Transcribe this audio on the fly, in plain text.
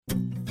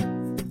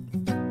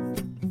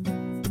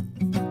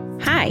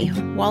Hi,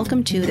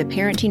 welcome to the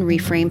Parenting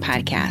Reframe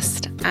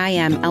podcast. I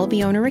am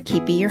Albiona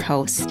Rakipi, your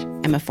host.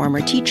 I'm a former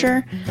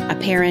teacher, a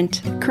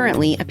parent,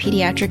 currently a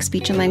pediatric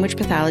speech and language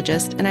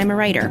pathologist, and I'm a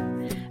writer.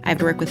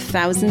 I've worked with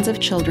thousands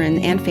of children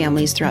and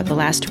families throughout the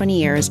last 20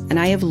 years, and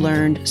I have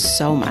learned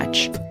so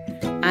much.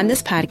 On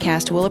this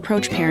podcast, we'll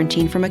approach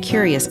parenting from a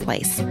curious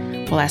place.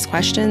 We'll ask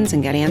questions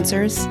and get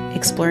answers,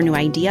 explore new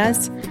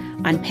ideas,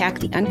 unpack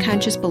the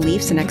unconscious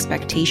beliefs and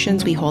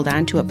expectations we hold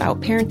on to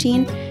about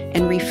parenting,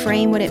 and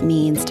reframe what it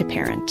means to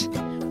parent.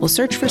 We'll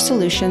search for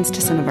solutions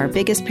to some of our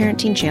biggest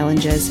parenting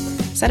challenges,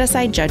 set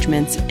aside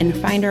judgments, and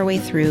find our way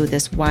through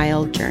this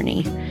wild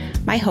journey.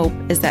 My hope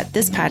is that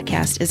this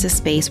podcast is a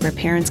space where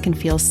parents can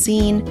feel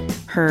seen,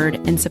 heard,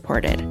 and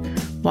supported.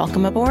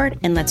 Welcome aboard,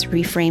 and let's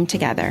reframe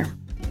together.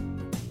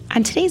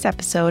 On today's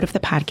episode of the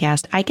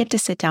podcast, I get to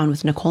sit down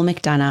with Nicole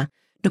McDonough.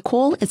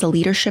 Nicole is a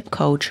leadership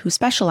coach who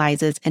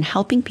specializes in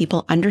helping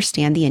people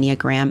understand the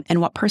Enneagram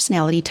and what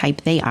personality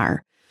type they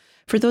are.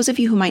 For those of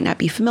you who might not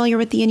be familiar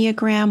with the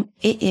Enneagram,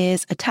 it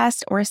is a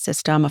test or a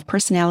system of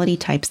personality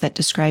types that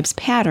describes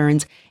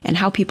patterns and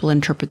how people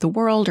interpret the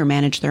world or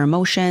manage their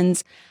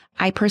emotions.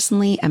 I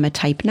personally am a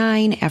type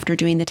 9 after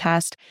doing the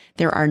test.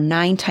 There are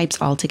 9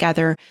 types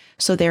altogether,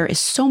 so there is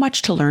so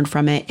much to learn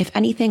from it. If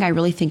anything, I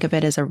really think of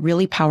it as a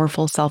really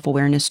powerful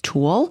self-awareness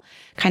tool,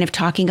 kind of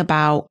talking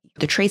about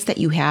the traits that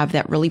you have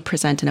that really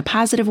present in a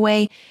positive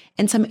way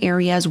and some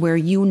areas where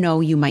you know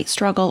you might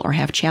struggle or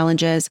have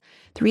challenges.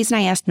 The reason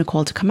I asked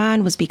Nicole to come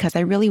on was because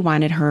I really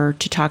wanted her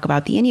to talk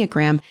about the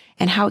Enneagram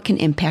and how it can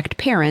impact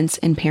parents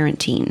and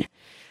parenting.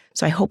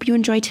 So I hope you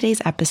enjoy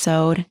today's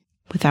episode.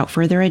 Without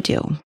further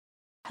ado.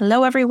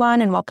 Hello,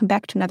 everyone, and welcome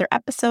back to another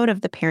episode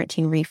of the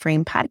Parenting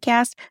Reframe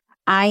podcast.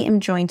 I am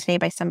joined today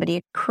by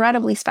somebody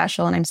incredibly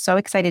special, and I'm so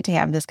excited to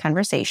have this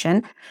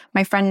conversation.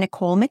 My friend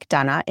Nicole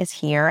McDonough is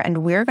here,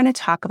 and we're going to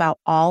talk about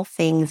all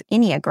things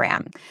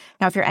Enneagram.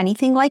 Now, if you're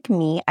anything like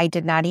me, I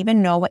did not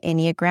even know what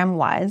Enneagram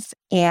was.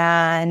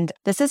 And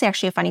this is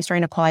actually a funny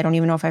story, Nicole. I don't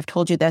even know if I've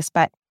told you this,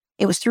 but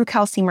it was through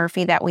Kelsey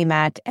Murphy that we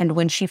met. And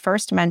when she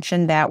first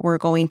mentioned that we're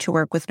going to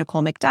work with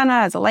Nicole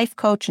McDonough as a life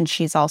coach, and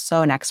she's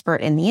also an expert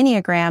in the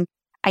Enneagram,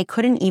 I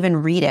couldn't even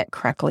read it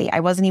correctly. I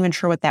wasn't even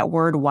sure what that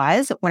word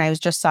was when I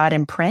just saw it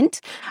in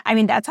print. I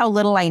mean, that's how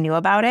little I knew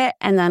about it.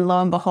 And then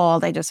lo and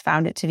behold, I just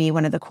found it to be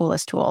one of the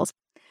coolest tools.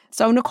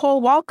 So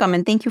Nicole, welcome,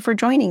 and thank you for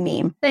joining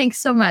me. Thanks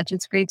so much.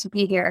 It's great to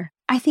be here.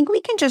 I think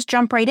we can just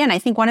jump right in. I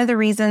think one of the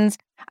reasons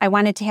I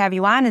wanted to have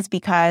you on is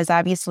because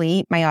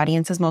obviously my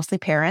audience is mostly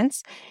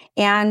parents.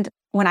 And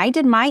when I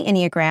did my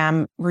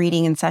Enneagram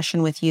reading and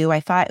session with you, I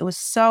thought it was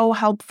so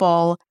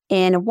helpful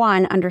in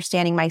one,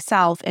 understanding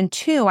myself, and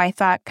two, I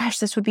thought, gosh,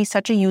 this would be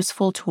such a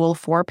useful tool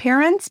for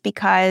parents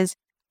because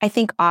I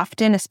think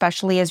often,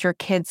 especially as your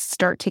kids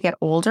start to get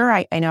older,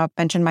 I know I've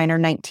mentioned mine are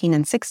 19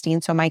 and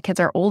 16, so my kids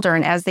are older,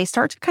 and as they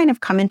start to kind of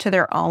come into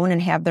their own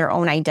and have their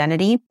own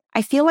identity,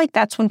 I feel like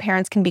that's when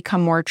parents can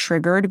become more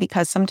triggered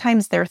because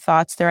sometimes their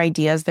thoughts, their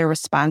ideas, their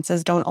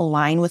responses don't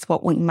align with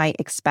what we might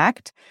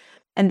expect.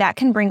 And that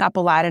can bring up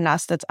a lot in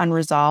us that's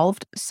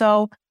unresolved.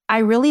 So I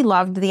really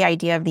loved the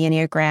idea of the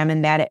Enneagram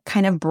and that it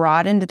kind of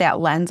broadened that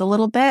lens a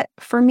little bit,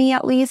 for me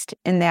at least,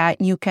 in that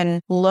you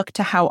can look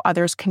to how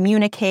others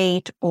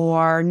communicate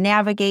or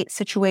navigate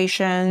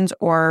situations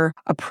or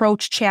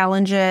approach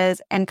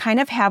challenges and kind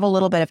of have a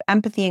little bit of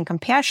empathy and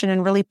compassion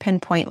and really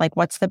pinpoint like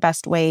what's the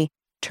best way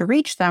to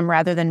reach them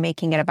rather than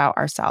making it about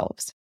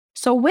ourselves.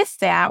 So with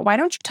that, why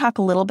don't you talk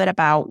a little bit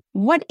about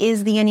what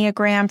is the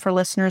Enneagram for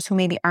listeners who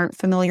maybe aren't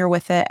familiar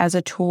with it as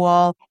a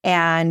tool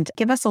and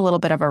give us a little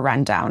bit of a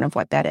rundown of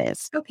what that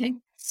is. Okay.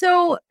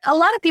 So a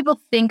lot of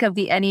people think of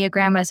the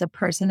Enneagram as a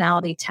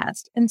personality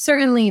test. And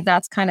certainly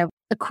that's kind of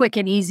a quick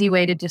and easy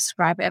way to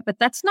describe it. But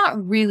that's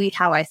not really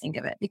how I think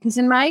of it. Because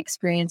in my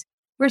experience,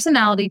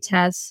 personality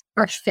tests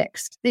are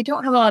fixed. They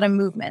don't have a lot of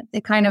movement. They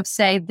kind of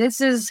say,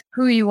 this is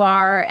who you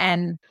are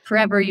and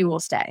forever you will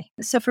stay.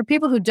 So for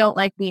people who don't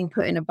like being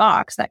put in a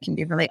box, that can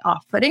be really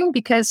off-putting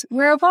because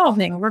we're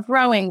evolving, we're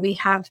growing, we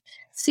have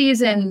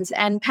seasons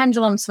and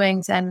pendulum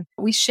swings and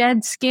we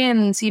shed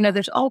skins. You know,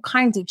 there's all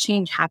kinds of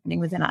change happening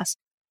within us.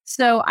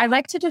 So I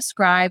like to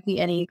describe the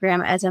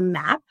Enneagram as a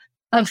map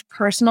of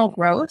personal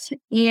growth,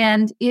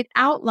 and it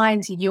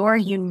outlines your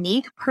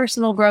unique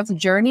personal growth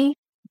journey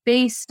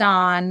based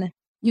on,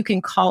 you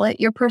can call it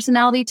your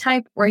personality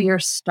type or your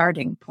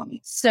starting point.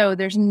 So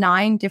there's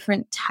 9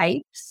 different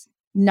types,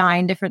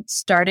 9 different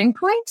starting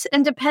points.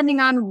 And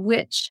depending on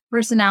which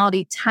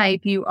personality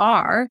type you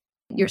are,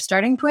 your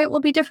starting point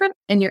will be different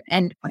and your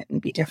end point will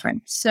be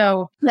different.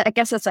 So I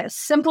guess that's the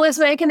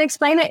simplest way I can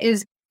explain it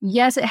is,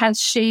 yes, it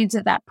has shades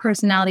of that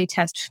personality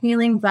test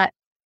feeling, but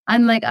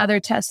unlike other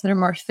tests that are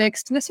more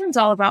fixed, this one's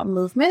all about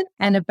movement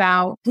and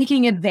about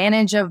taking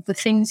advantage of the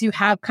things you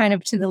have kind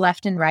of to the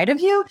left and right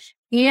of you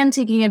and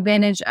taking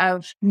advantage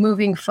of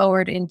moving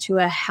forward into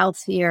a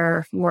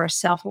healthier, more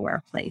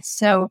self-aware place.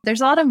 So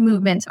there's a lot of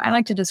movement. So I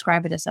like to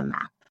describe it as a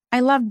map. I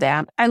love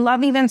that. I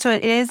love so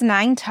it is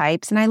 9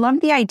 types. And I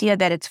love the idea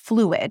that it's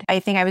fluid. I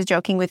think I was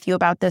joking with you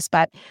about this,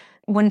 but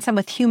when some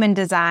with human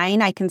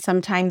design, I can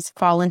sometimes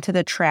fall into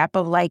the trap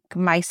of like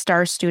my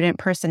star student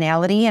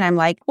personality. And I'm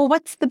like, well,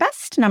 what's the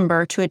best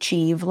number to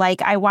achieve?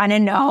 Like, I want to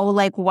know,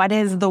 like, what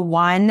is the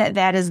one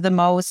that is the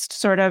most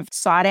sort of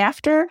sought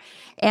after?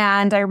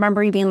 And I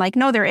remember you being like,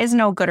 no, there is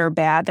no good or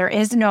bad.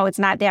 It's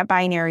not that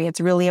binary.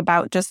 It's really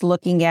about just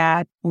looking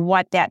at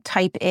what that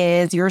type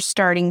is, your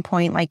starting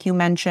point, like you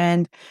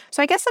mentioned.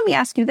 So I guess let me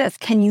ask you this.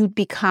 Can you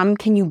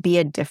be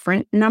a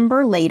different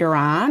number later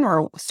on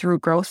or through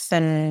growth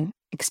and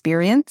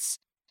experience?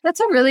 That's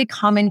a really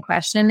common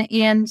question.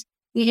 And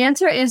the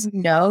answer is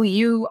no,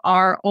 you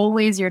are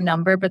always your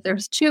number, but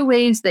there's two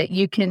ways that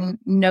you can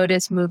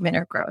notice movement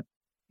or growth.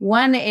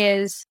 One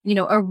is,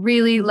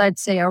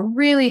 let's say a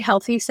really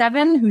healthy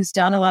 7 who's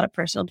done a lot of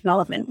personal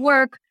development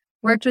work,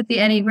 worked with the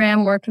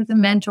Enneagram, worked with a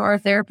mentor,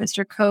 therapist,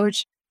 or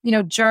coach,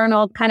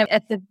 journaled kind of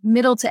at the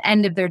middle to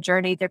end of their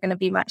journey, they're going to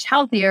be much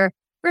healthier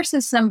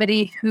versus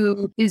somebody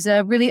who is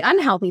a really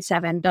unhealthy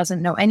 7,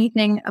 doesn't know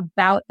anything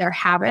about their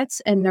habits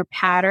and their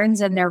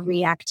patterns and their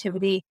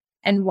reactivity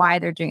and why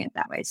they're doing it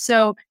that way.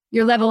 So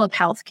your level of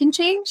health can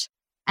change.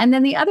 And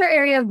then the other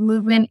area of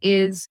movement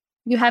is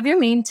you have your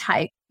main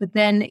type, but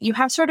then you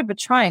have sort of a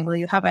triangle.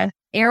 You have an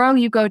arrow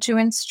you go to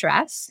in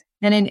stress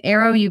and an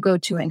arrow you go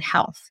to in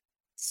health.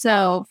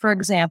 So for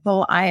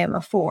example, I am a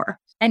 4.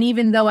 And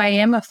even though I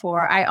am a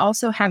 4, I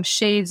also have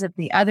shades of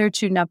the other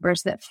two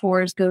numbers that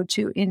 4s go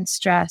to in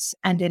stress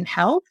and in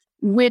health,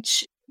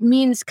 which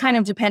means kind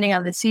of depending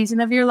on the season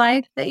of your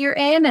life that you're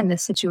in and the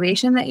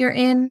situation that you're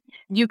in,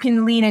 you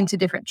can lean into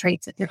different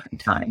traits at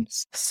different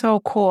times. So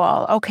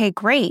cool. Okay,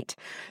 great.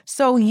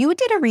 So you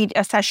did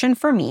a session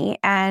for me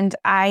and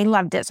I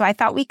loved it. So I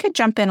thought we could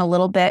jump in a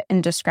little bit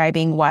in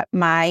describing what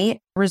my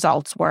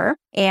results were.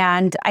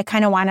 And I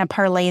kind of want to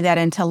parlay that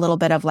into a little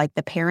bit of like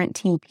the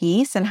parenting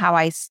piece and how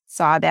I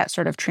saw that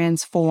sort of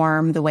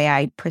transform the way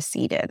I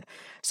proceeded.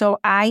 So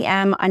I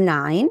am a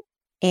 9.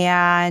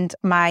 And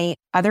my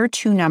other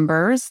two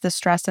numbers, the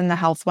stress and the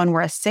health one,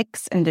 were a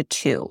 6 and a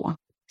 2.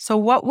 So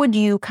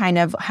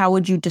how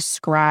would you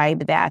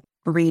describe that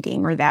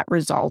reading or that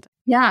result?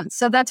 Yeah,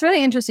 so that's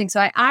really interesting.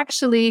 So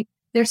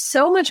there's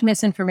so much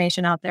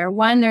misinformation out there.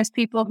 One, there's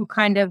people who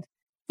kind of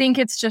think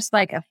it's just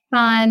like a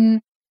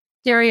fun,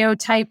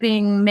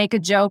 stereotyping, make a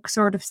joke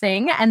sort of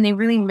thing, and they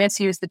really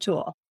misuse the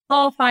tool.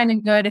 All fine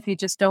and good if you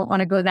just don't want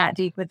to go that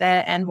deep with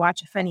it and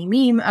watch a funny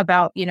meme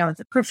about,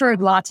 the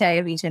preferred latte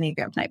of each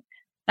Enneagram type.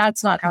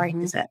 That's not how I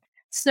use it.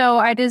 So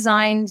I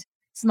designed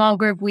small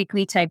group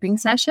weekly typing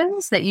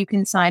sessions that you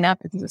can sign up.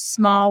 It's a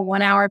small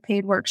 1-hour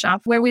paid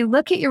workshop where we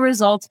look at your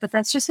results, but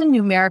that's just a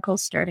numerical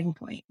starting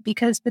point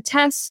because the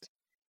test,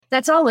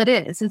 that's all it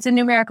is. It's a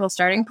numerical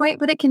starting point,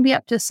 but it can be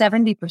up to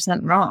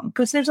 70% wrong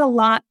because there's a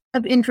lot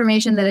of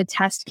information that a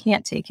test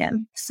can't take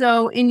in.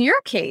 So in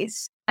your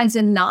case, as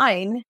a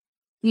 9,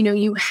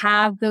 you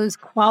have those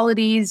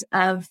qualities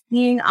of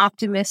being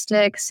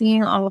optimistic,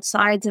 seeing all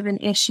sides of an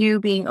issue,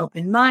 being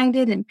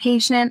open-minded and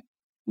patient,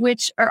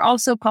 which are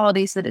also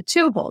qualities that a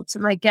 2 holds. So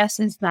my guess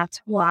is that's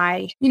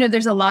why,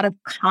 there's a lot of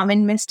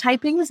common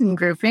mistypings and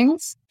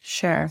groupings.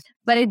 Sure.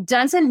 But it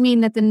doesn't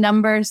mean that the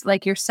numbers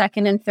like your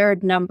second and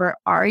third number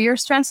are your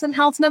stress and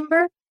health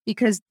number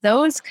because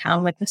those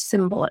come with the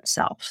symbol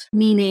itself,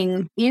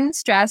 meaning in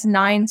stress,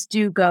 9s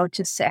do go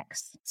to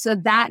 6. So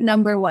that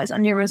number was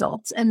on your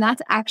results. And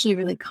that's actually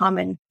really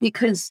common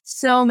because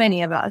so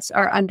many of us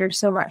are under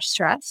so much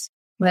stress,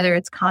 whether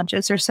it's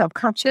conscious or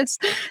subconscious,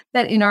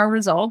 that in our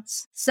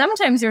results,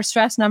 sometimes your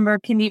stress number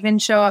can even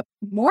show up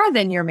more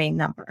than your main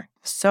number.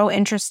 So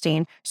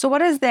interesting. So what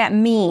does that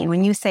mean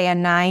when you say a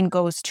 9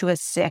 goes to a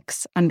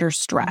 6 under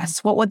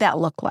stress? What would that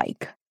look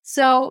like?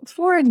 So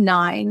for a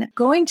 9,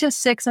 going to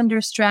 6 under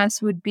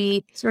stress would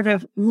be sort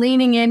of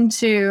leaning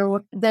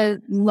into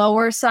the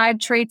lower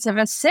side traits of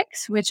a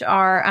 6, which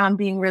are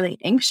being really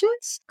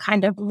anxious,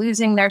 kind of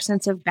losing their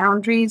sense of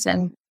boundaries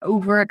and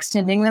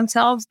overextending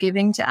themselves,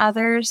 giving to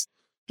others,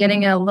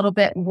 getting a little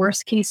bit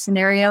worst case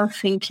scenario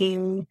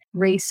thinking,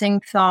 racing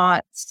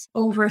thoughts,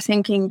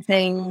 overthinking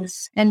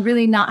things, and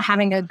really not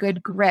having a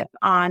good grip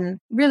on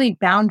really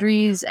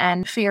boundaries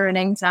and fear and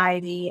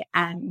anxiety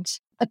and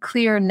a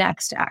clear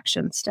next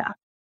action step.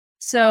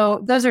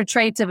 So those are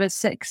traits of a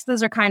 6.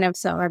 Those are kind of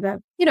some of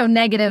the,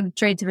 negative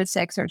traits of a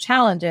 6 or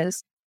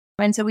challenges.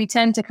 And so we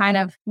tend to kind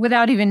of,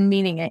 without even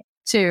meaning it,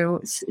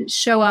 to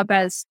show up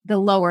as the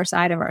lower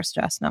side of our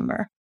stress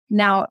number.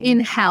 Now in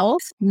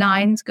health,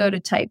 9s go to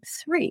type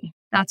 3.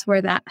 That's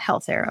where that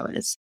health arrow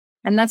is.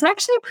 And that's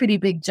actually a pretty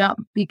big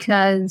jump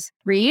because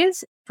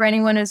 3s, for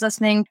anyone who's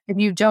listening, if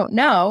you don't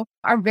know,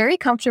 are very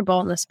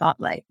comfortable in the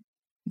spotlight.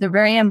 They're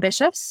very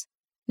ambitious.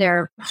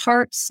 They're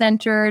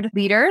heart-centered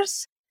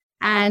leaders,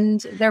 and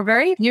they're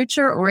very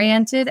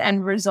future-oriented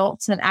and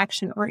results and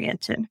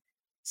action-oriented.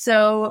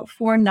 So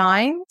for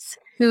 9s,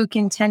 who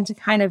can tend to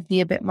kind of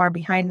be a bit more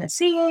behind the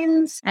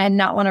scenes and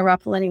not want to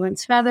ruffle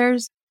anyone's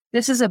feathers,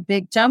 this is a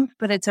big jump,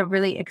 but it's a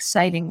really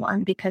exciting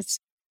one because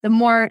the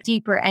more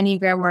deeper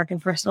Enneagram work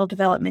and personal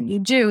development you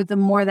do, the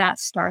more that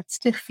starts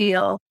to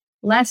feel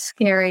less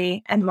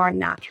scary and more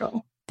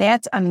natural.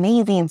 That's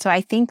amazing. So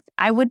I think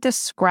I would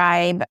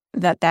describe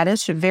that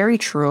is very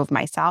true of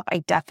myself. I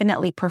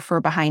definitely prefer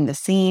behind the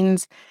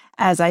scenes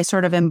as I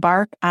sort of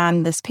embark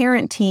on this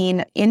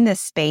parenting in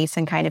this space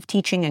and kind of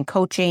teaching and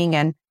coaching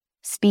and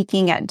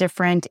speaking at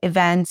different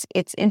events.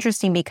 It's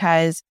interesting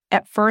because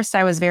at first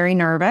I was very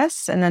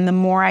nervous, and then the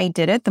more I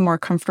did it, the more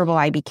comfortable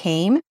I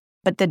became.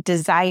 But the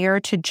desire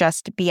to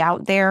just be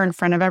out there in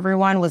front of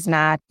everyone was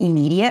not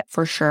immediate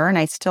for sure. And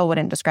I still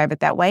wouldn't describe it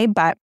that way.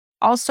 But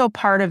also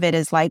part of it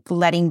is like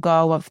letting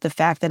go of the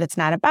fact that it's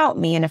not about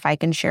me. And if I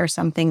can share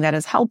something that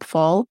is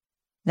helpful,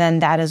 then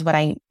that is what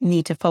I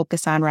need to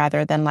focus on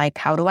rather than like,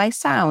 how do I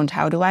sound?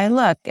 How do I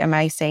look? Am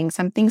I saying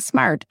something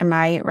smart? Am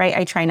I right?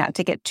 I try not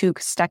to get too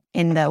stuck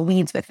in the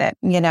weeds with it,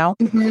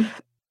 Mm-hmm.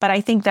 But I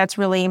think that's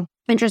really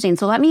interesting.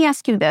 So let me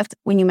ask you this.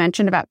 When you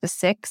mentioned about the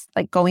 6,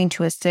 like going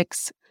to a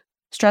 6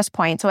 stress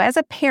point. So as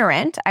a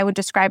parent, I would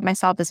describe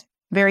myself as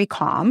very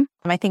calm.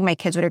 I think my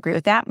kids would agree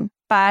with that.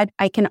 But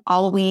I can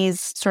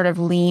always sort of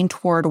lean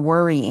toward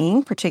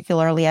worrying,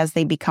 particularly as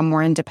they become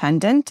more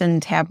independent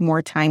and have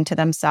more time to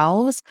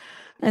themselves.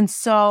 And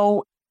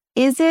so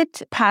is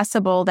it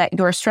possible that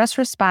your stress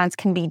response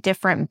can be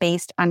different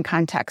based on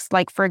context?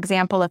 Like, for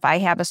example, if I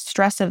have a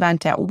stress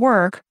event at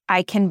work,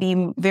 I can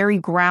be very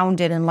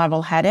grounded and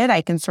level-headed.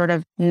 I can sort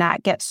of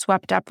not get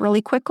swept up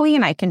really quickly,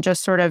 and I can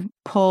just sort of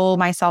pull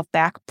myself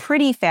back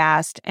pretty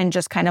fast and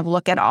just kind of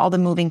look at all the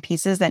moving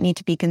pieces that need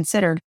to be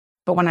considered.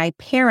 But when I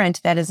parent,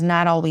 that is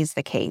not always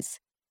the case.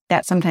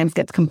 That sometimes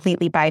gets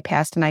completely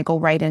bypassed, and I go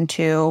right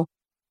into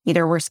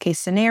either worst case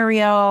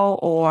scenario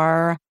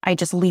or I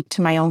just leap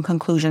to my own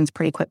conclusions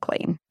pretty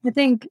quickly. I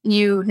think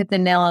you hit the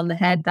nail on the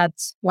head.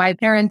 That's why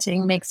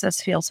parenting makes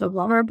us feel so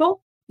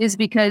vulnerable, is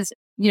because,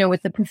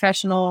 with the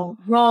professional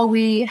role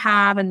we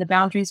have and the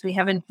boundaries we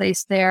have in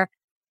place there,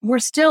 we're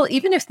still,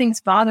 even if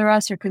things bother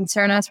us or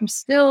concern us, we're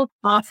still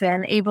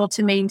often able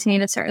to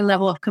maintain a certain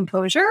level of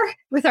composure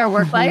with our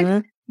work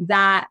life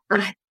that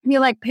I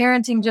feel like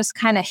parenting just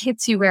kind of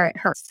hits you where it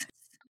hurts.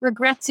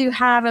 Regrets you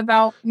have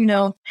about,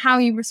 how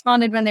you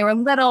responded when they were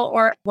little,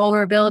 or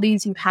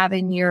vulnerabilities you have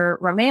in your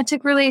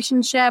romantic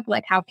relationship,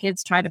 like how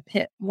kids try to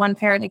pit one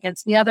parent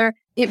against the other.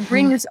 It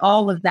brings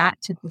all of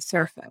that to the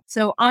surface.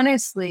 So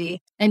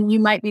honestly, and you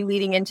might be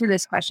leading into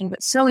this question,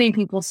 but so many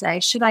people say,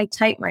 should I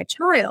type my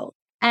child?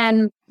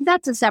 And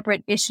that's a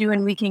separate issue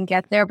and we can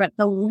get there. But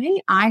the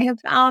way I have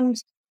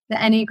found the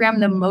Enneagram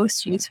the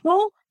most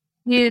useful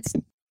is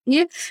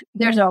if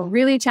there's a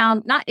really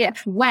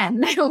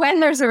when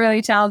there's a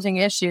really challenging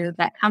issue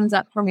that comes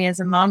up for me as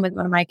a mom with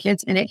one of my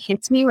kids and it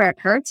hits me where it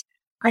hurts,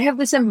 I have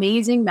this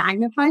amazing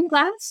magnifying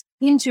glass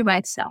into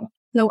myself.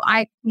 So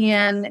I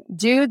can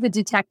do the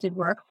detective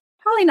work,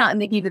 probably not in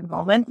the heat of the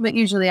moment, but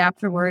usually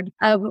afterward,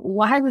 of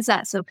why was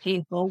that so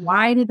painful?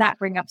 Why did that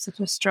bring up such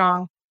a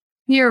strong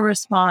fear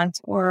response,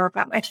 or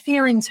got my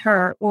feelings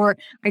hurt, or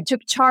I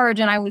took charge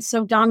and I was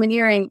so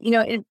domineering?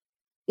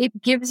 It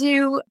gives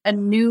you a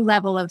new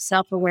level of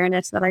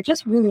self-awareness that I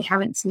just really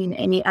haven't seen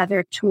any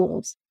other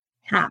tools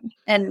have.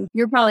 And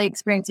you're probably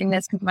experiencing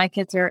this because my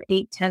kids are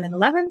 8, 10, and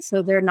 11,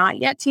 so they're not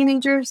yet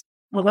teenagers,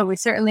 although we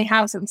certainly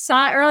have some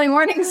early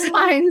morning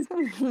signs.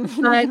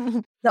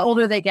 But the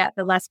older they get,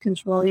 the less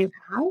control you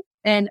have.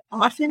 And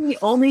often the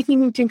only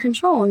thing you can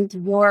control is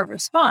your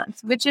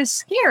response, which is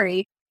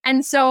scary.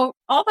 And so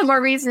all the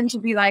more reason to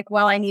be like,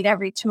 well, I need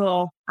every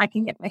tool I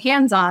can get my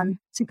hands on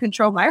to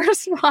control my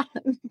response.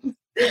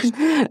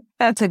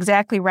 That's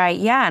exactly right.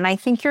 Yeah. And I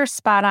think you're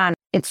spot on.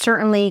 It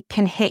certainly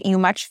can hit you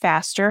much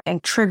faster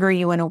and trigger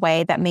you in a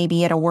way that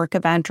maybe at a work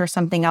event or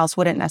something else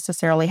wouldn't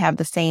necessarily have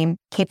the same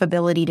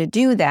capability to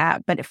do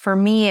that. But for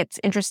me, it's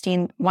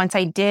interesting. Once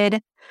I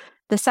did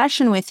the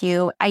session with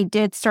you, I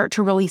did start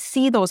to really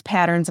see those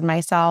patterns in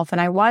myself. And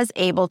I was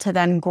able to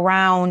then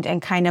ground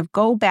and kind of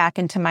go back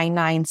into my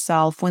 9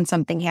 self when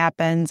something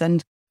happens.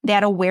 And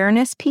that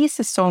awareness piece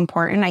is so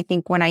important. I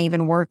think when I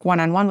even work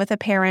one-on-one with a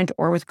parent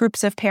or with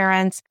groups of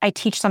parents, I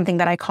teach something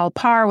that I call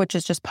PAR, which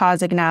is just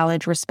pause,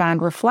 acknowledge,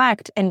 respond,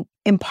 reflect. And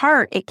in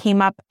part, it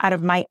came up out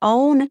of my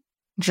own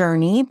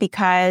journey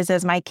because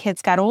as my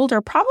kids got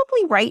older,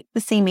 probably right the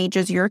same age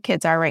as your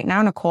kids are right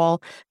now,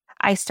 Nicole,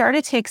 I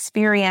started to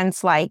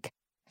experience like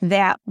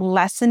that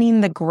lessening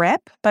the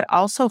grip, but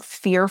also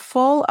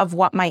fearful of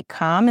what might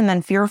come and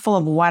then fearful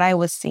of what I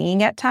was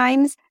seeing at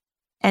times.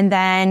 And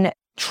then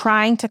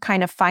trying to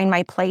kind of find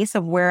my place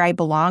of where I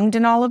belonged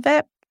in all of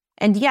it.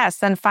 And yes,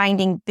 then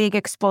finding big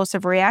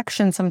explosive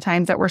reactions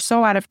sometimes that were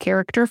so out of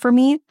character for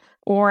me,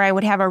 or I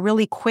would have a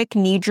really quick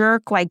knee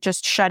jerk, like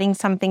just shutting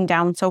something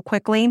down so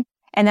quickly.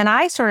 And then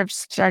I sort of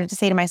started to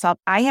say to myself,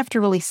 I have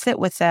to really sit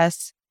with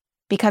this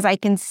because I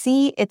can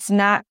see it's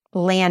not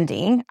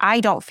landing.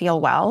 I don't feel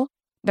well.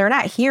 They're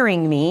not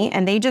hearing me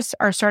and they just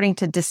are starting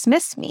to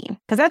dismiss me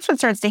because that's what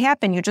starts to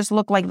happen. You just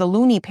look like the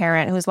loony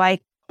parent who's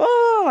like,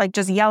 oh, like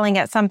just yelling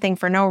at something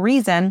for no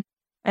reason.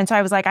 And so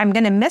I was like, I'm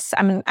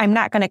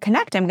not going to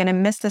connect. I'm going to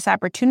miss this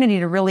opportunity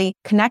to really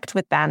connect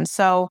with them.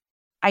 So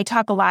I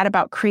talk a lot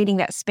about creating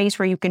that space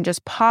where you can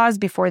just pause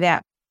before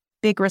that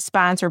big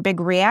response or big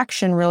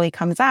reaction really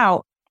comes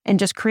out and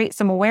just create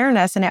some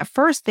awareness. And at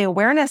first, the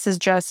awareness is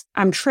just,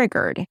 I'm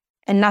triggered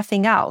and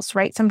nothing else,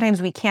 right?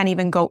 Sometimes we can't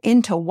even go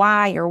into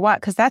why or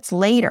what, because that's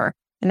later.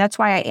 And that's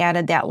why I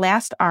added that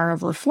last R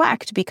of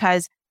reflect,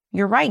 because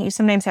you're right. You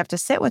sometimes have to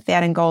sit with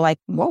that and go like,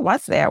 what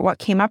was that? What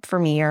came up for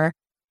me? Or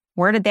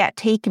where did that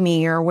take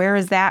me? Or where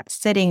is that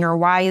sitting? Or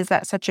why is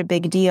that such a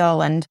big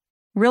deal? And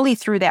really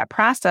through that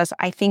process,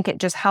 I think it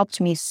just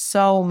helped me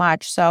so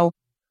much. So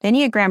the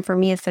Enneagram for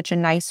me is such a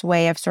nice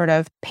way of sort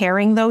of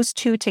pairing those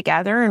two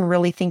together and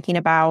really thinking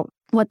about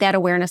what that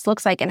awareness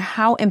looks like and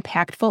how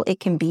impactful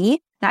it can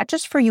be, not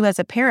just for you as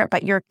a parent,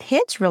 but your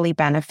kids really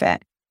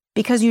benefit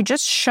because you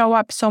just show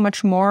up so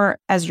much more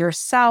as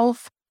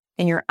yourself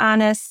and you're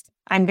honest.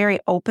 I'm very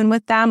open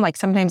with them. Like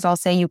sometimes I'll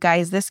say, you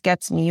guys, this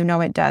gets me,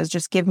 it does.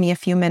 Just give me a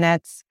few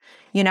minutes,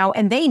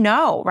 and they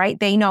know, right?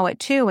 They know it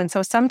too. And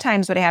so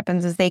sometimes what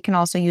happens is they can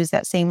also use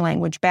that same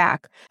language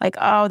back. Like,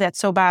 oh, that's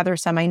so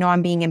bothersome. I know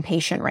I'm being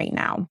impatient right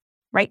now,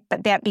 right?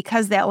 But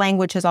because that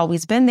language has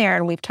always been there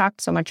and we've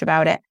talked so much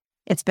about it,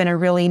 it's been a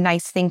really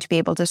nice thing to be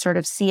able to sort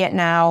of see it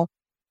now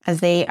as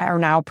they are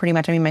now pretty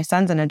much, my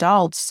son's an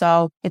adult.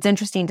 So it's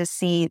interesting to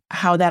see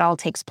how that all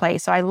takes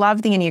place. So I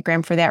love the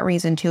Enneagram for that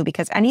reason too,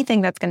 because anything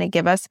that's going to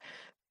give us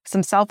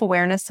some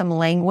self-awareness, some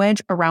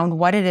language around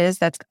what it is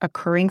that's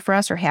occurring for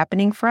us or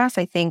happening for us,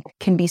 I think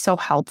can be so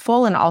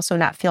helpful and also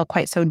not feel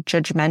quite so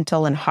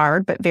judgmental and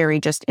hard, but very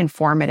just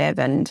informative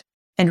and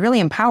really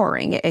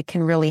empowering. It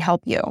can really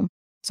help you.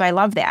 So I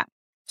love that.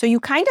 So you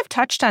kind of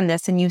touched on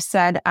this and you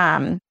said,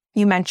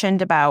 you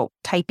mentioned about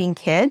typing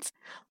kids.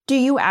 Do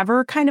you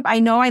ever I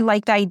know I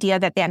like the idea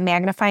that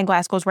magnifying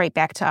glass goes right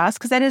back to us,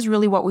 because that is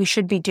really what we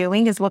should be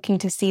doing, is looking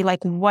to see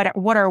like, what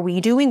are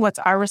we doing? What's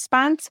our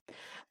response?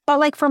 But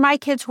like for my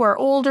kids who are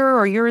older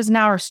or yours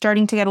now are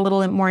starting to get a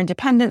little bit more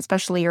independent,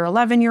 especially your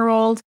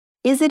 11-year-old,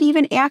 is it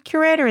even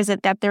accurate, or is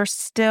it that they're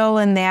still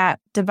in that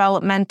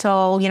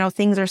developmental,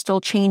 things are still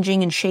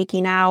changing and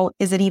shaking out?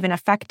 Is it even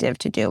effective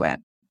to do it?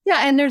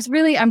 Yeah. And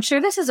I'm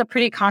sure this is a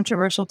pretty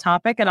controversial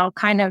topic, and I'll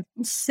kind of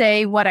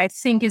say what I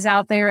think is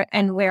out there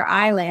and where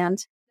I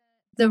land.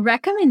 The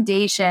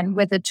recommendation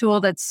with a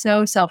tool that's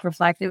so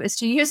self-reflective is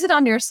to use it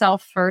on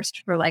yourself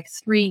first for like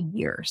 3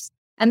 years.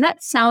 And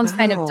that sounds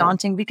kind of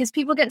daunting because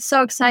people get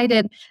so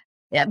excited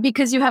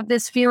because you have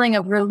this feeling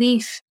of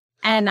relief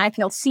and I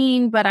feel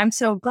seen, but I'm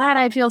so glad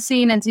I feel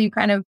seen. And so you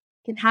kind of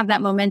can have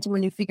that momentum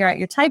when you figure out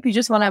your type. You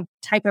just want to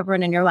type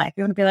everyone in your life.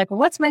 You want to be like, well,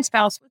 what's my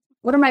spouse?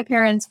 What are my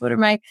parents? What are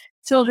my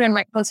children,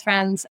 my close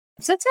friends?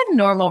 So it's a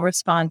normal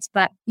response.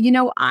 But,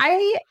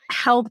 I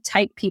help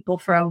type people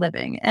for a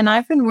living. And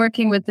I've been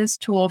working with this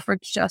tool for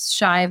just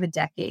shy of a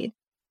decade.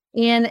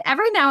 And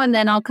every now and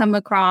then I'll come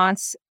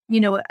across,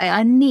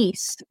 a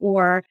niece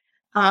or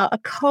a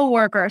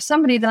coworker or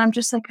somebody that I'm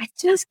just like, I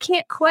just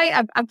can't quite.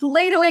 I've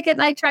laid awake at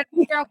night trying to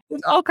figure out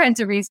all kinds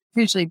of reasons,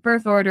 usually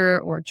birth order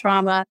or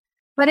trauma.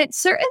 But it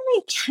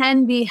certainly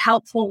can be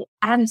helpful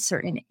at a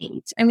certain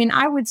age.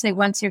 I would say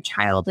once your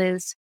child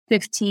is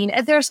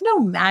 15, there's no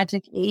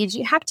magic age.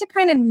 You have to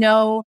kind of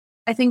know,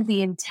 I think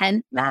the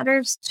intent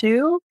matters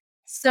too.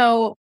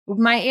 So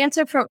my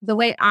answer for the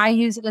way I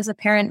use it as a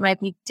parent might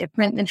be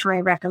different than how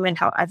I recommend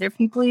how other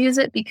people use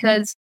it,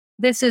 because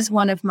this is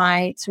one of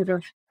my sort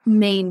of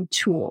main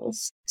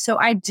tools. So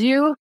I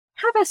do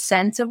have a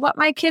sense of what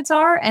my kids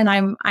are, and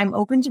I'm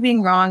open to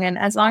being wrong. And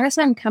as long as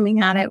I'm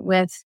coming at it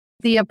with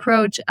the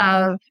approach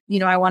of,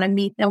 I want to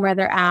meet them where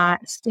they're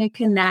at, stay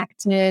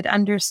connected,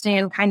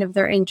 understand kind of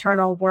their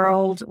internal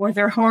world or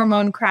their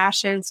hormone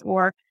crashes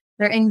or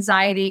their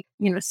anxiety.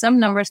 Some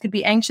numbers could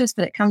be anxious,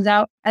 but it comes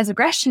out as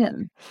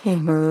aggression.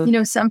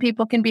 Mm-hmm. Some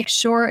people can be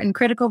short and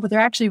critical, but they're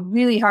actually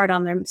really hard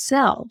on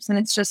themselves. And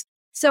it's just,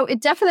 so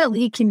it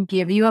definitely can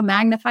give you a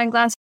magnifying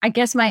glass. I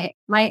guess my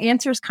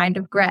answer is kind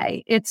of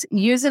gray. It's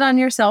use it on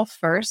yourself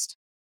first,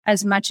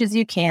 as much as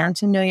you can,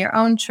 to know your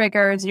own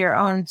triggers, your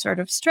own sort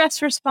of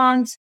stress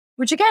response,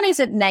 which again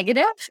isn't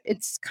negative.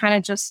 It's kind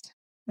of just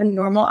a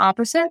normal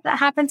opposite that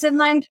happens in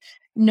life.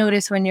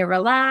 Notice when you're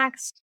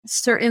relaxed.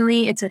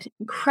 Certainly, it's an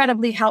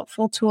incredibly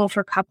helpful tool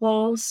for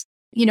couples.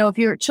 If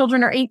your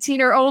children are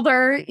 18 or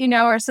older,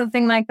 or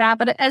something like that.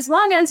 But as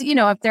long as,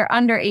 if they're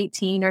under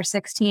 18 or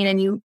 16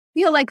 and you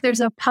feel like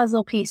there's a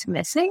puzzle piece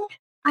missing,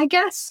 I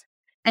guess,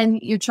 and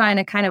you're trying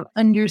to kind of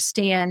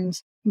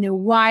understand,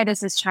 why does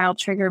this child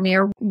trigger me?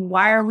 Or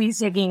why are we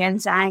zigging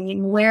and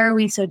zagging? Where are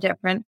we so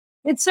different?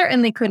 It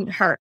certainly couldn't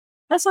hurt,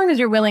 as long as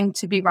you're willing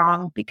to be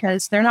wrong,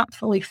 because they're not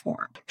fully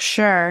formed.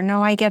 Sure.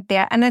 No, I get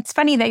that. And it's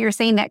funny that you're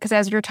saying that, because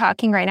as you're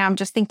talking right now, I'm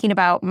just thinking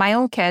about my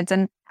own kids,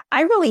 and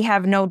I really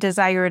have no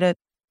desire to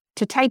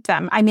type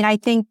them. I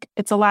think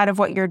it's a lot of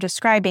what you're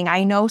describing.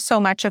 I know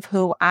so much of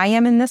who I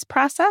am in this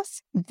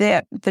process.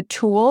 The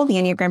tool, the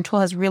Enneagram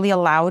tool, has really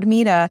allowed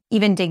me to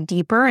even dig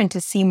deeper and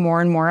to see more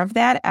and more of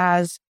that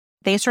as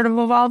they sort of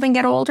evolve and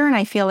get older. And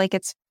I feel like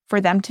it's for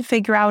them to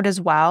figure out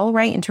as well,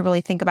 right? And to really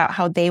think about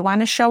how they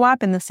want to show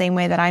up in the same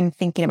way that I'm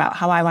thinking about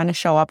how I want to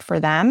show up for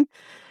them.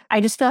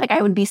 I just feel like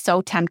I would be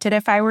so tempted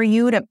if I were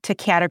you to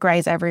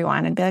categorize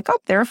everyone and be like, oh,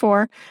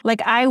 therefore,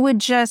 like I would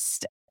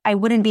just, I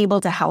wouldn't be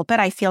able to help it.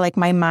 I feel like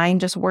my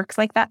mind just works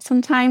like that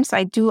sometimes. So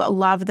I do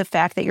love the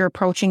fact that you're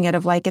approaching it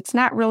of like, it's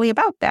not really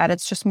about that.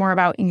 It's just more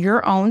about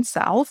your own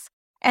self.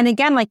 And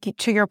again, like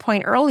to your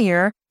point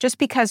earlier, just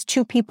because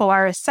two people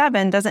are a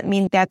 7 doesn't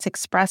mean that's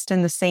expressed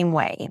in the same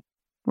way,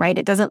 right?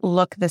 It doesn't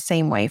look the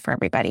same way for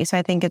everybody. So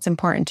I think it's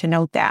important to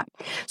note that.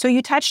 So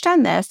you touched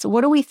on this.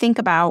 What do we think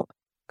about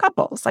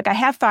couples? Like I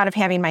have thought of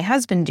having my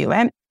husband do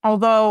it,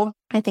 although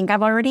I think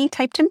I've already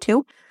typed him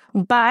too.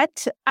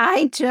 But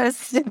I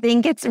just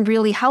think it's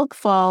really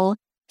helpful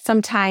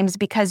sometimes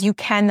because you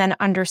can then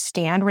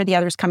understand where the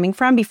other's coming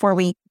from. Before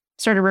we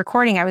started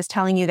recording, I was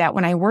telling you that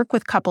when I work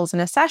with couples in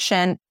a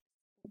session,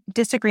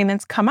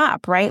 disagreements come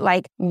up, right?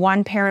 Like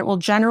one parent will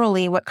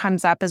generally, what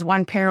comes up is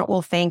one parent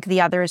will think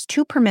the other is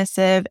too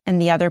permissive and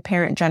the other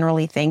parent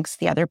generally thinks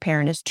the other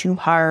parent is too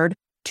hard,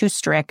 too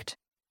strict,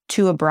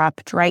 too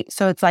abrupt, right?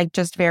 So it's like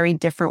just very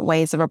different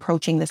ways of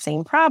approaching the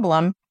same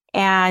problem.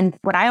 And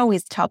what I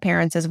always tell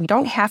parents is we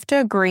don't have to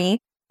agree. We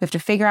have to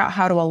figure out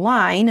how to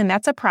align, and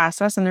that's a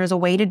process, and there's a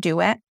way to do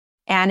it.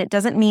 And it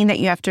doesn't mean that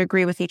you have to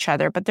agree with each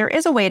other, but there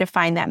is a way to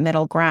find that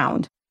middle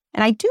ground.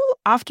 And I do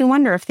often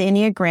wonder if the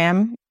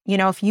Enneagram,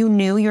 if you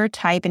knew your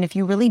type and if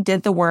you really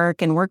did the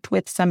work and worked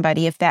with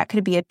somebody, if that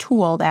could be a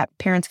tool that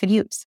parents could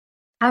use.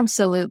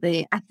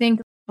 Absolutely. I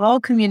think all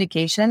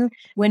communication,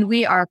 when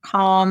we are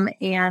calm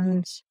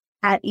and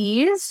at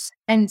ease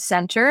and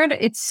centered,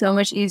 it's so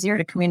much easier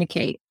to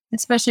communicate,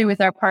 especially with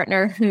our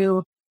partner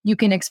who you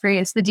can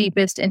experience the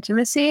deepest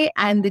intimacy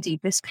and the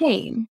deepest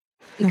pain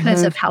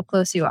because of how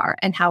close you are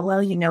and how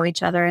well you know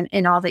each other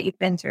and all that you've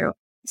been through.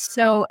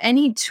 So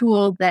any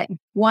tool that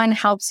one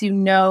helps you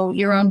know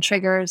your own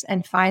triggers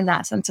and find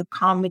that sense of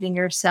calm within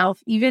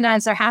yourself, even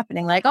as they're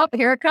happening, like, oh,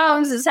 here it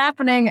comes, it's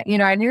happening.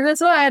 I knew this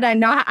would, I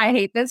know I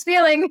hate this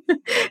feeling,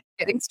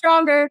 getting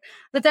stronger,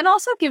 but then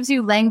also gives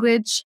you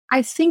language.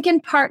 I think in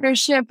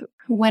partnership,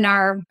 when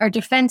our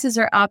defenses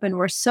are up and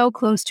we're so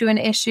close to an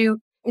issue,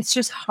 it's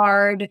just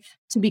hard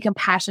to be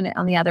compassionate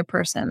on the other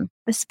person,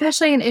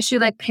 especially an issue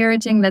like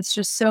parenting that's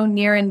just so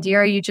near and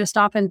dear. You just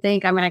often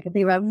think, I can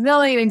think about a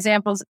million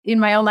examples in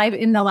my own life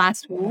in the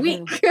last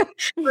week.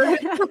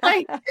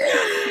 Like,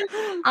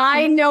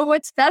 I know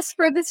what's best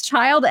for this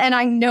child and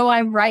I know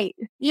I'm right,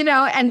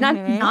 and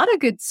that's not a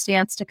good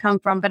stance to come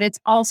from, but it's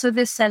also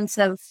this sense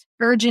of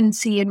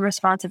urgency and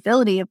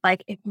responsibility of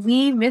like, if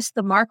we miss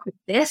the mark with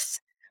this,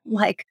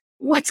 like,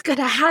 what's going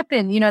to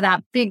happen?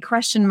 That big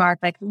question mark,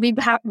 like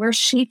we're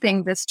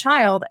shaping this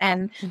child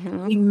and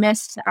we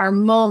missed our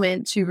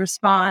moment to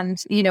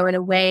respond, in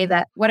a way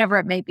that whatever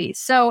it may be.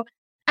 So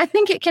I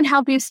think it can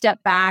help you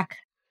step back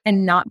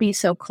and not be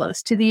so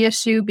close to the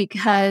issue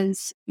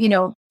because,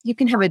 you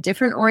can have a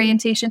different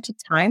orientation to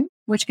time,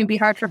 which can be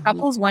hard for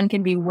couples. One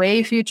can be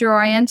way future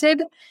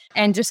oriented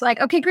and just like,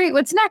 okay, great.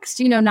 What's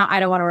next? I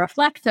don't want to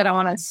reflect. I don't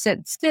want to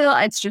sit still.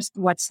 It's just,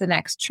 what's the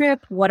next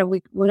trip?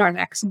 What's our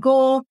next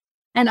goal?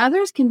 And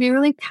others can be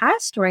really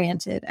past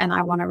oriented. And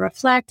I want to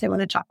reflect. I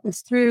want to talk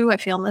this through. I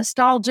feel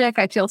nostalgic.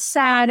 I feel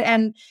sad.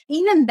 And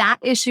even that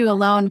issue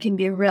alone can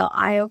be a real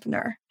eye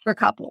opener for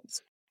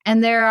couples.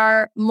 And there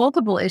are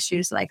multiple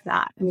issues like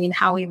that.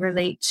 How we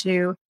relate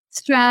to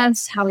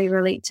stress, how we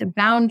relate to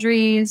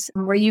boundaries,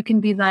 where you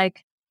can be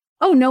like,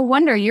 oh, no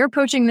wonder you're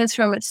approaching this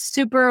from a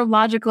super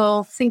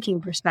logical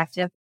thinking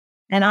perspective.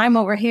 And I'm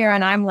over here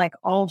and I'm like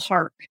all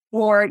heart.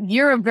 Or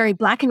you're a very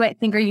black and white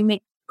thinker. You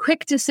make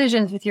quick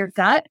decisions with your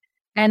gut.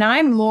 And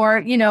I'm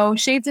more,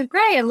 shades of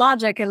gray and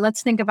logic, and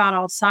let's think about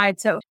all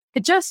sides. So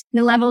it just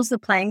levels the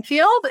playing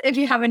field if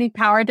you have any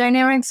power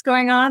dynamics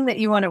going on that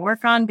you want to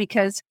work on,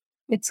 because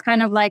it's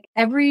kind of like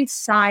every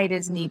side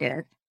is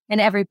needed and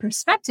every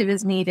perspective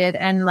is needed.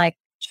 And like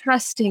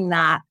trusting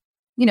that,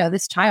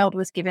 this child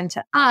was given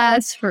to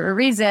us for a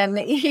reason,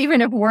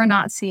 even if we're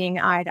not seeing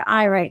eye to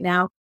eye right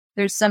now,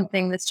 there's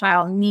something this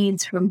child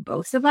needs from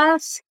both of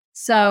us.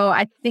 So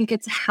I think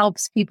it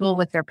helps people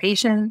with their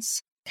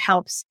patience.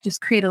 Helps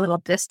just create a little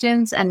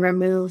distance and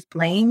remove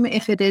blame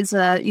if it is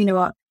a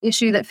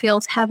issue that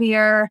feels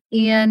heavier,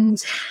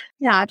 and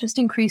it just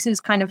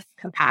increases kind of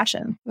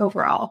compassion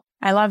overall.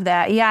 I love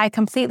that. Yeah, I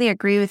completely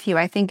agree with you.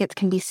 I think it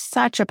can be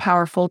such a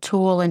powerful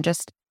tool in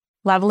just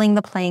leveling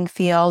the playing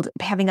field,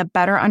 having a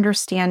better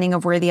understanding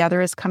of where the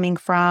other is coming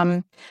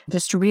from,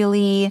 just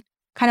really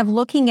kind of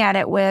looking at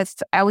it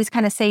with, I always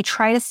kind of say,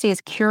 try to stay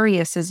as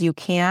curious as you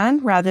can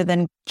rather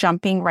than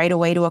jumping right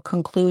away to a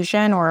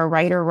conclusion or a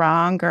right or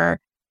wrong, or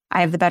I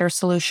have the better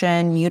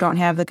solution, you don't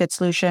have the good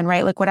solution,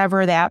 right? Like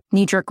whatever that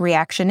knee-jerk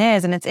reaction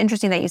is. And it's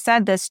interesting that you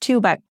said this too,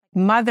 but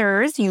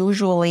mothers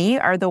usually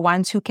are the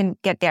ones who can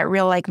get that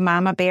real like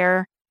mama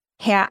bear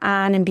hat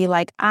on and be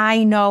like,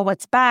 I know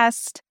what's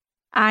best.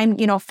 I'm,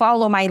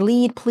 follow my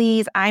lead,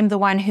 please. I'm the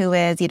one who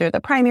is either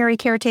the primary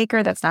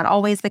caretaker. That's not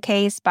always the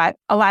case, but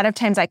a lot of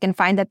times I can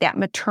find that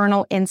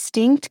maternal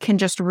instinct can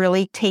just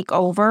really take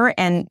over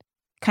and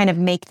kind of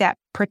make that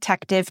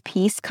protective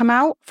piece come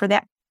out for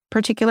that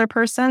particular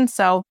person.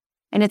 So,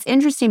 and it's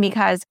interesting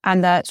because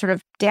on the sort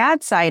of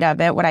dad side of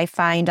it, what I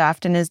find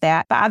often is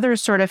that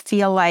fathers sort of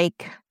feel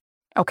like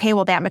okay,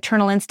 well, that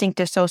maternal instinct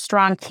is so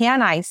strong.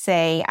 Can I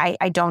say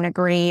I don't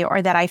agree,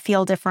 or that I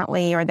feel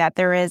differently, or that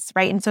there is,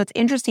 right? And so it's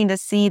interesting to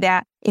see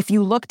that if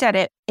you looked at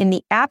it in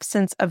the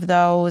absence of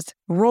those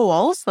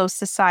roles, those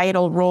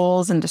societal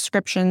roles and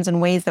descriptions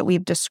and ways that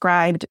we've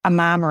described a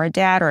mom or a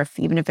dad, or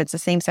even if it's a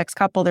same-sex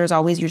couple, there's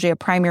always usually a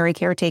primary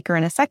caretaker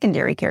and a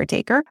secondary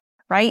caretaker,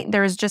 right?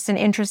 There's just an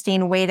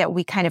interesting way that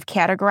we kind of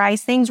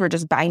categorize things. We're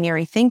just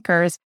binary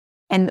thinkers.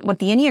 And what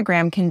the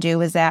Enneagram can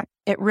do is that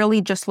it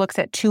really just looks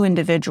at two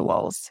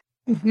individuals.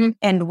 Mm-hmm.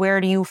 And where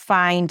do you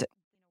find,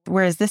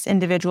 where is this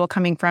individual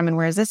coming from and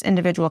where is this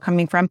individual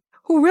coming from,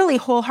 who really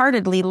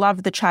wholeheartedly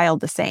love the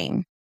child the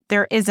same.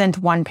 There isn't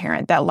one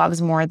parent that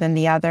loves more than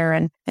the other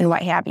and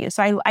what have you.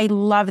 So I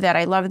love that.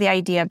 I love the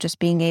idea of just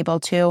being able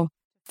to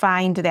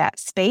find that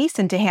space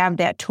and to have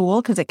that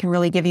tool, because it can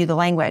really give you the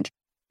language.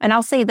 And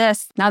I'll say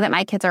this, now that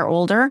my kids are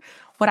older,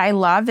 what I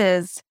love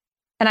is,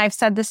 and I've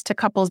said this to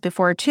couples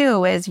before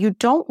too, is you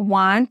don't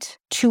want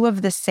two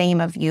of the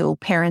same of you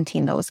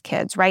parenting those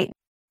kids, right?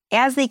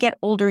 As they get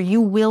older, you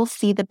will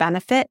see the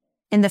benefit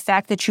in the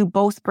fact that you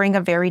both bring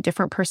a very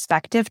different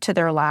perspective to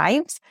their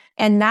lives.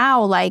 And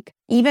now, like,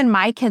 even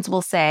my kids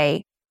will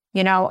say,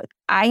 you know,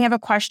 I have a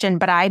question,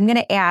 but I'm going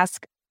to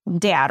ask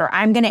Dad, or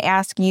I'm going to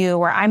ask you,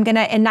 or I'm going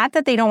to, and not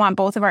that they don't want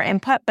both of our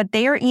input, but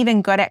they are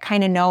even good at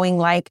kind of knowing,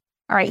 like,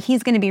 all right,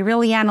 he's going to be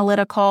really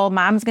analytical.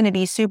 Mom's going to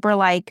be super,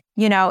 like,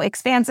 you know,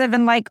 expansive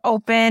and like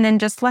open, and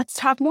just let's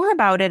talk more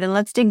about it and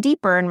let's dig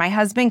deeper. And my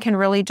husband can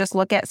really just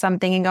look at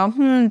something and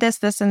go,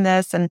 this, and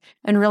this, and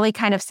really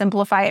kind of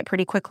simplify it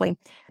pretty quickly.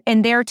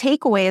 And their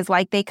takeaway is,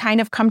 like, they kind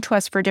of come to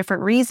us for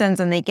different reasons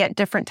and they get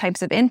different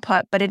types of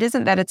input, but it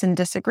isn't that it's in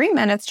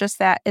disagreement. It's just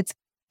that it's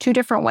two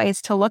different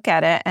ways to look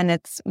at it. And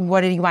it's,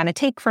 what do you want to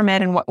take from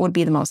it and what would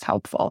be the most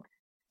helpful?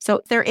 So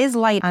there is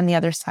light on the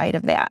other side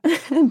of that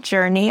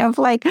journey of,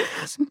 like,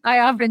 I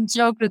often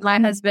joke with my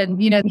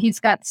husband, you know, he's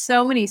got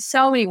so many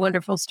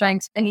wonderful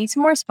strengths, and he's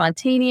more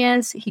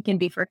spontaneous. He can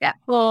be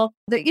forgetful.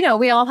 You know,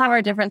 we all have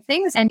our different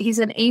things, and he's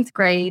an 8th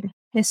grade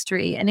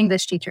history and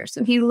English teacher.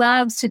 So he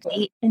loves to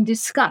date and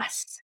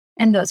discuss.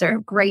 And those are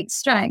great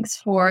strengths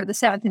for the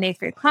 7th and 8th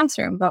grade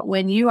classroom. But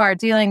when you are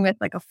dealing with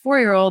like a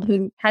 4-year-old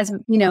who has,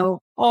 you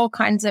know, all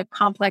kinds of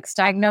complex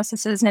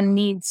diagnoses and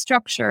needs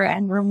structure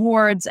and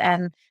rewards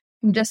and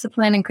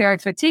discipline and clear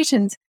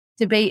expectations,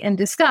 debate and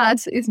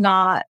discuss is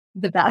not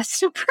the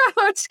best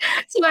approach.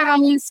 So I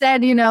always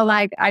said, you know,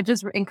 like, I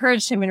just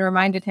encouraged him and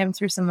reminded him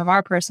through some of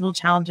our personal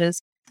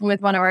challenges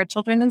with one of our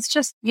children. It's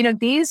just, you know,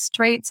 these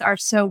traits are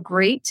so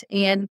great,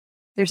 and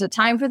there's a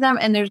time for them,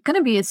 and there's going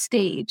to be a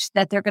stage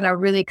that they're going to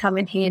really come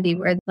in handy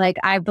where, like,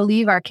 I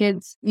believe our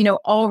kids, you know,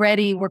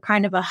 already we're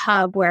kind of a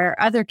hub where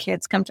other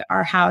kids come to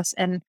our house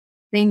and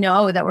they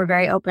know that we're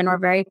very open, we're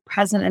very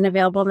present and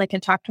available, and they can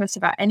talk to us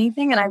about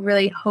anything. And I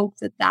really hope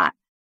that that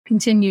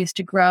continues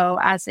to grow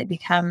as they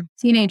become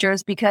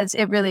teenagers, because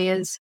it really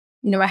is,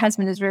 you know, my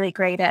husband is really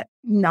great at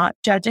not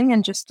judging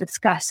and just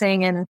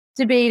discussing and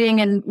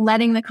debating and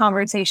letting the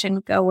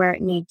conversation go where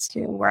it needs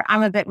to, where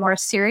I'm a bit more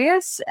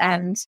serious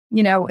and,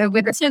 you know,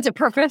 with a sense of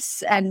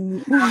purpose.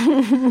 And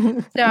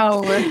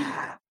so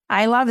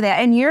I love that.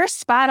 And you're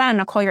spot on,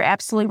 Nicole. You're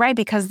absolutely right,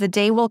 because the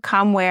day will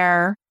come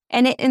where,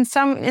 and in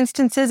some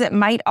instances, it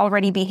might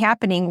already be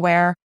happening,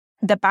 where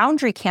the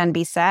boundary can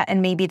be set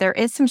and maybe there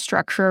is some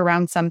structure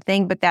around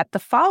something, but that the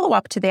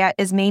follow-up to that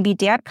is maybe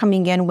Dad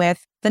coming in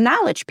with the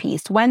knowledge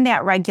piece, when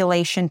that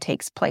regulation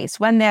takes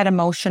place, when that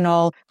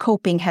emotional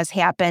coping has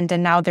happened,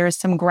 and now there's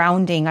some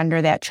grounding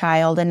under that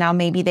child, and now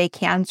maybe they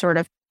can sort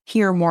of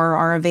hear more, or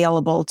are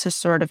available to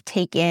sort of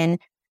take in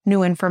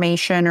new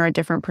information or a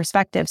different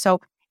perspective. So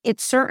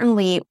it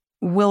certainly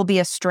will be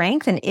a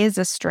strength and is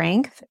a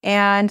strength.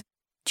 And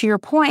to your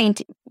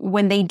point,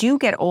 when they do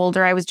get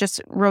older, I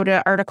wrote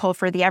an article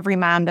for the Every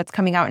Mom that's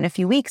coming out in a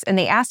few weeks, and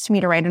they asked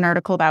me to write an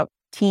article about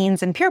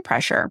teens and peer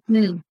pressure.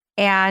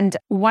 And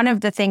one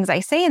of the things I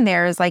say in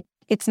there is, like,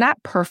 it's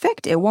not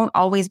perfect. It won't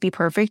always be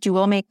perfect. You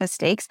will make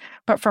mistakes.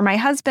 But for my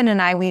husband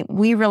and I,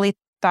 we really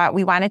thought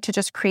we wanted to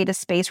just create a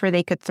space where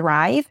they could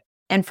thrive.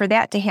 And for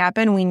that to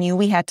happen, we knew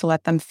we had to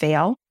let them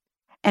fail.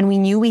 And we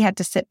knew we had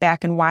to sit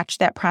back and watch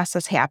that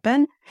process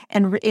happen.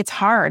 And it's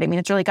hard. I mean,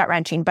 it's really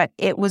gut-wrenching, but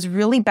it was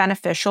really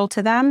beneficial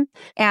to them.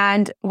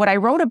 And what I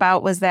wrote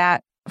about was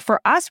that for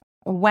us,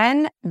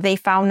 when they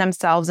found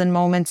themselves in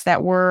moments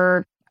that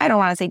were, I don't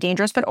want to say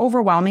dangerous, but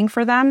overwhelming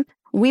for them,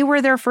 we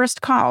were their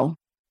first call.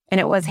 And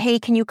it was, hey,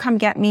 can you come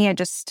get me?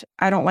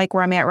 I don't like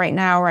where I'm at right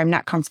now, or I'm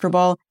not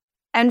comfortable.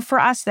 And for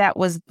us, that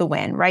was the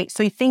win, right?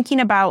 So thinking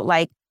about,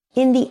 like,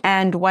 in the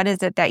end, what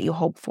is it that you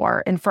hope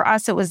for? And for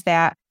us, it was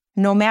that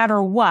no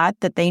matter what,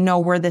 that they know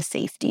we're the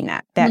safety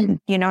net, that,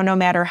 you know, no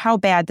matter how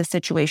bad the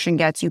situation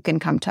gets, you can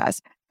come to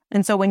us.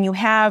 And so when you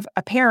have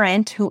a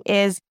parent who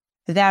is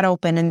that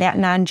open and that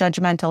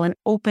non-judgmental and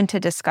open to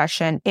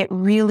discussion, it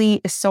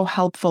really is so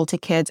helpful to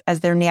kids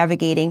as they're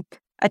navigating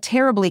a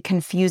terribly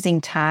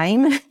confusing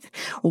time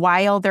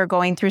while they're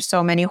going through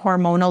so many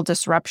hormonal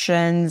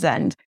disruptions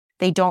and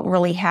they don't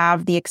really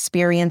have the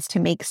experience to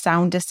make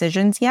sound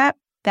decisions yet.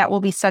 That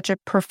will be such a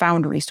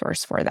profound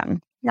resource for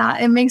them. Yeah,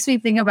 it makes me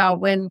think about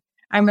when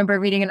I remember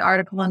reading an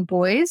article on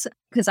boys,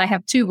 because I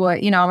have two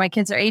boys, my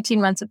kids are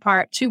 18 months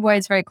apart, two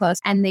boys very close,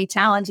 and they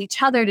challenge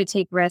each other to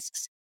take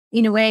risks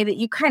in a way that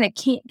you kind of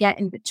can't get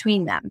in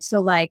between them.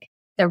 So like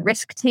the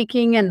risk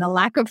taking and the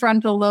lack of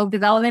frontal lobe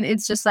development,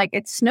 it's just like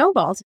it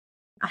snowballs.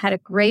 I had a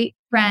great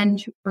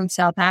friend from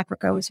South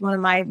Africa, who was one of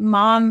my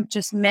mom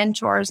just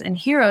mentors and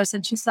heroes.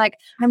 And she's like,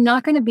 I'm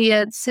not going to be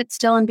a sit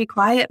still and be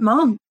quiet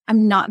mom.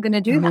 I'm not going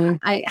to do that.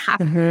 I have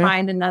to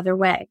find another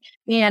way.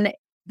 And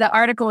the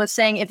article is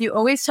saying, if you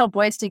always tell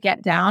boys to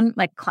get down,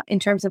 like in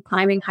terms of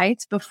climbing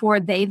heights, before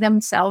they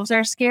themselves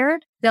are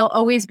scared, they'll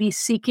always be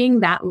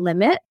seeking that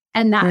limit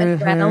and that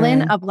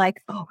adrenaline of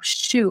like, oh,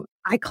 shoot,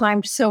 I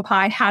climbed so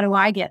high. How do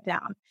I get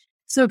down?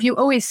 So if you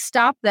always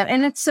stop them,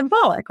 and it's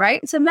symbolic, right?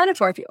 It's a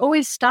metaphor. If you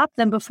always stop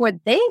them before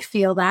they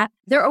feel that,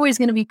 they're always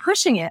going to be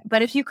pushing it.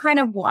 But if you kind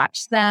of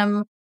watch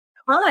them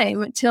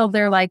climb until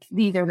they're like,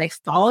 either they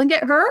fall and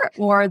get hurt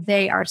or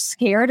they are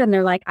scared and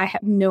they're like, I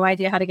have no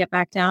idea how to get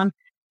back down,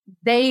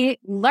 they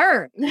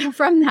learn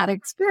from that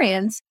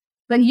experience.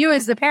 But you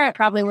as the parent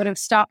probably would have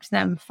stopped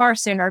them far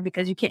sooner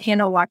because you can't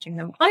handle watching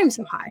them climb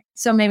so high.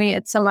 So maybe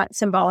it's somewhat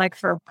symbolic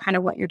for kind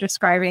of what you're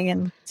describing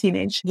in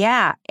teenage.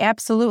 Yeah,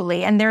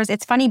 absolutely. And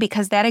it's funny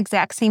because that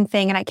exact same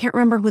thing, and I can't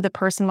remember who the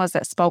person was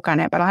that spoke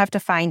on it, but I'll have to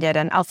find it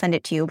and I'll send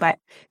it to you. But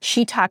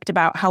she talked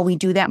about how we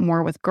do that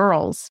more with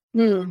girls,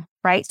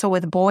 right? So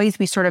with boys,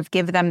 we sort of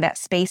give them that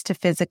space to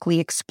physically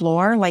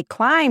explore, like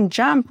climb,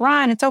 jump,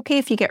 run. It's okay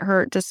if you get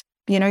hurt, just,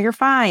 you're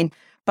fine.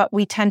 But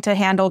we tend to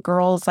handle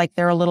girls like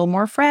they're a little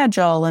more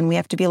fragile and we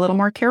have to be a little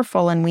more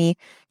careful and we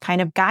kind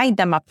of guide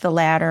them up the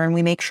ladder and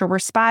we make sure we're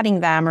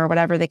spotting them or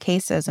whatever the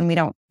case is. And we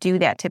don't do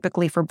that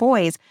typically for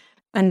boys.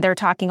 And they're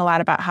talking a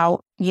lot about how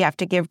you have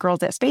to give girls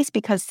that space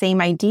because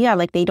same idea,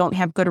 like they don't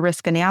have good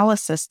risk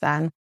analysis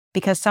then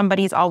because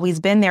somebody's always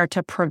been there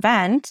to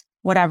prevent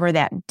whatever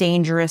that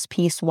dangerous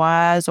piece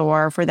was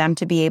or for them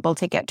to be able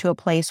to get to a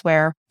place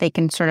where they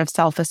can sort of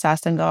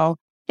self-assess and go,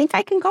 I think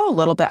I can go a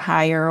little bit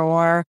higher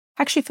or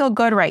actually feel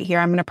good right here.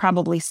 I'm going to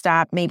probably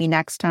stop maybe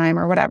next time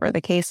or whatever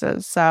the case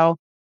is. So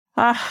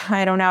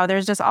I don't know.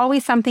 There's just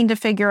always something to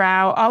figure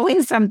out,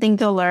 always something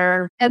to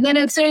learn. And then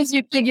as soon as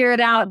you figure it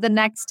out, the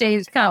next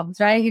stage comes,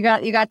 right? You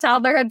got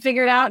toddlerhood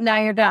figured out.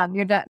 Now you're done.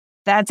 You're done.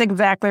 That's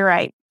exactly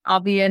right. I'll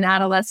be in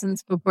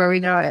adolescence before we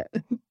know it.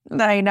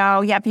 I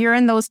know. Yep. You're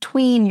in those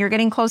you're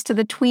getting close to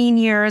the tween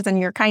years and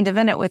you're kind of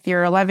in it with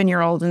your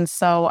 11-year-old. And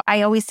so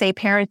I always say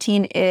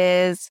parenting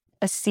is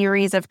a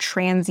series of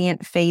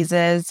transient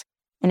phases.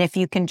 And if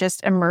you can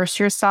just immerse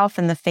yourself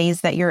in the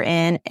phase that you're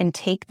in and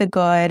take the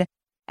good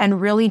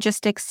and really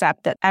just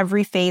accept that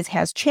every phase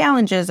has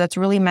challenges that's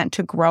really meant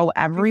to grow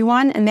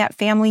everyone in that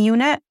family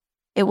unit,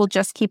 it will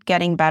just keep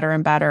getting better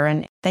and better.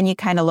 And then you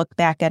kind of look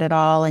back at it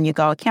all and you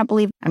go, I can't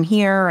believe I'm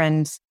here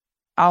and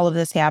all of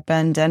this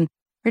happened. And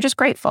you're just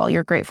grateful.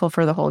 You're grateful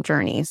for the whole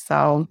journey.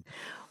 So,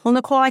 well,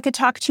 Nicole, I could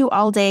talk to you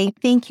all day.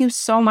 Thank you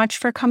so much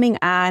for coming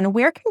on.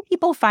 Where can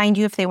people find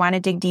you if they want to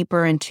dig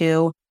deeper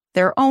into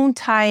their own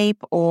type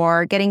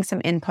or getting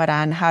some input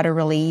on how to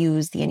really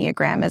use the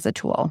Enneagram as a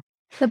tool?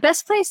 The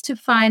best place to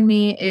find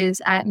me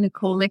is at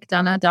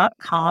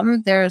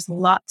NicoleMcDonough.com. There's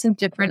lots of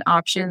different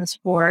options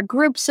for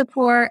group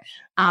support,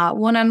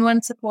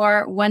 one-on-one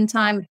support. One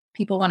time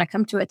people want to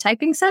come to a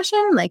typing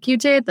session like you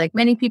did, like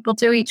many people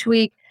do each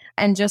week,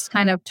 and just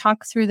kind of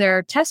talk through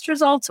their test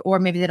results, or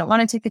maybe they don't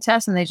want to take a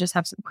test and they just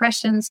have some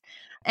questions.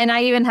 And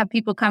I even have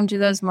people come to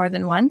those more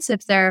than once.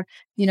 If they're,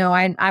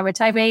 I'm a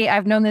type A,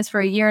 I've known this for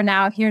a year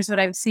now. Here's what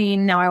I've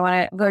seen. Now I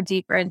want to go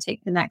deeper and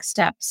take the next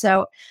step.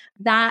 So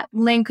that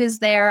link is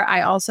there.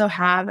 I also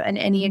have an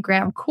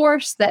Enneagram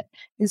course that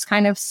is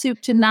kind of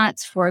soup to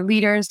nuts for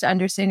leaders to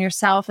understand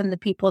yourself and the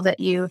people that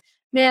you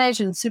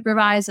manage and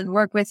supervise and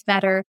work with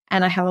better.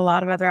 And I have a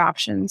lot of other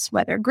options,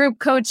 whether group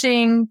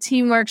coaching,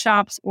 team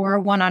workshops, or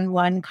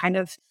one-on-one kind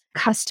of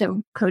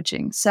custom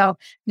coaching. So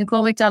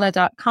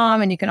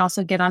NicoleMcDonough.com, and you can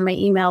also get on my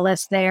email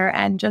list there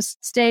and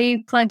just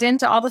stay plugged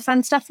into all the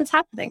fun stuff that's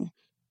happening.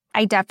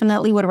 I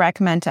definitely would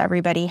recommend to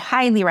everybody,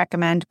 highly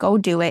recommend, go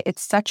do it.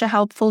 It's such a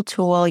helpful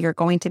tool. You're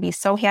going to be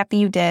so happy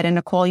you did. And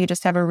Nicole, you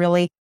just have a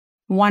really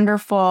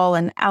wonderful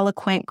and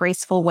eloquent,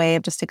 graceful way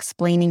of just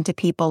explaining to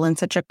people in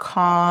such a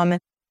calm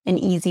an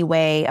easy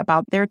way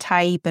about their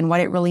type and what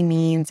it really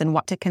means and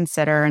what to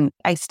consider. And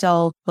I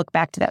still look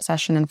back to that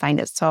session and find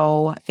it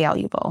so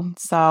valuable.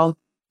 So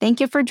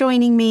thank you for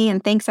joining me,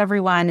 and thanks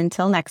everyone.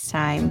 Until next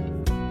time.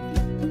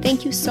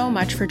 Thank you so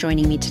much for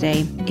joining me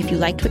today. If you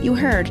liked what you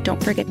heard,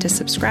 don't forget to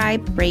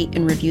subscribe, rate,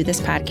 and review this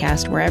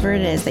podcast wherever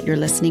it is that you're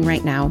listening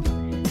right now.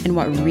 And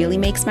what really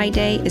makes my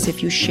day is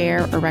if you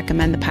share or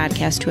recommend the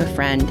podcast to a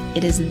friend.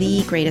 It is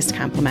the greatest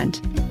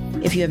compliment.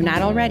 If you have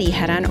not already,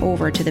 head on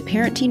over to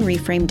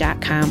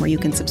theparentingreframe.com where you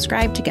can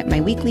subscribe to get my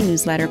weekly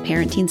newsletter,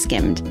 Parenting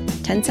Skimmed.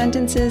 10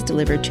 sentences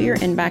delivered to your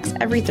inbox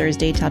every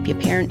Thursday to help you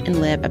parent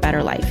and live a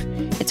better life.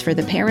 It's for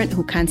the parent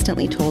who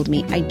constantly told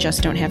me, I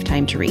just don't have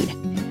time to read.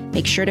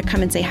 Make sure to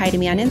come and say hi to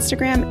me on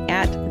Instagram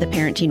at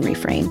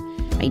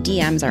theparentingreframe. My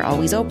DMs are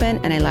always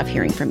open and I love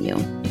hearing from you.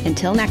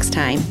 Until next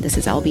time, this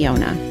is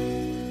Albiona.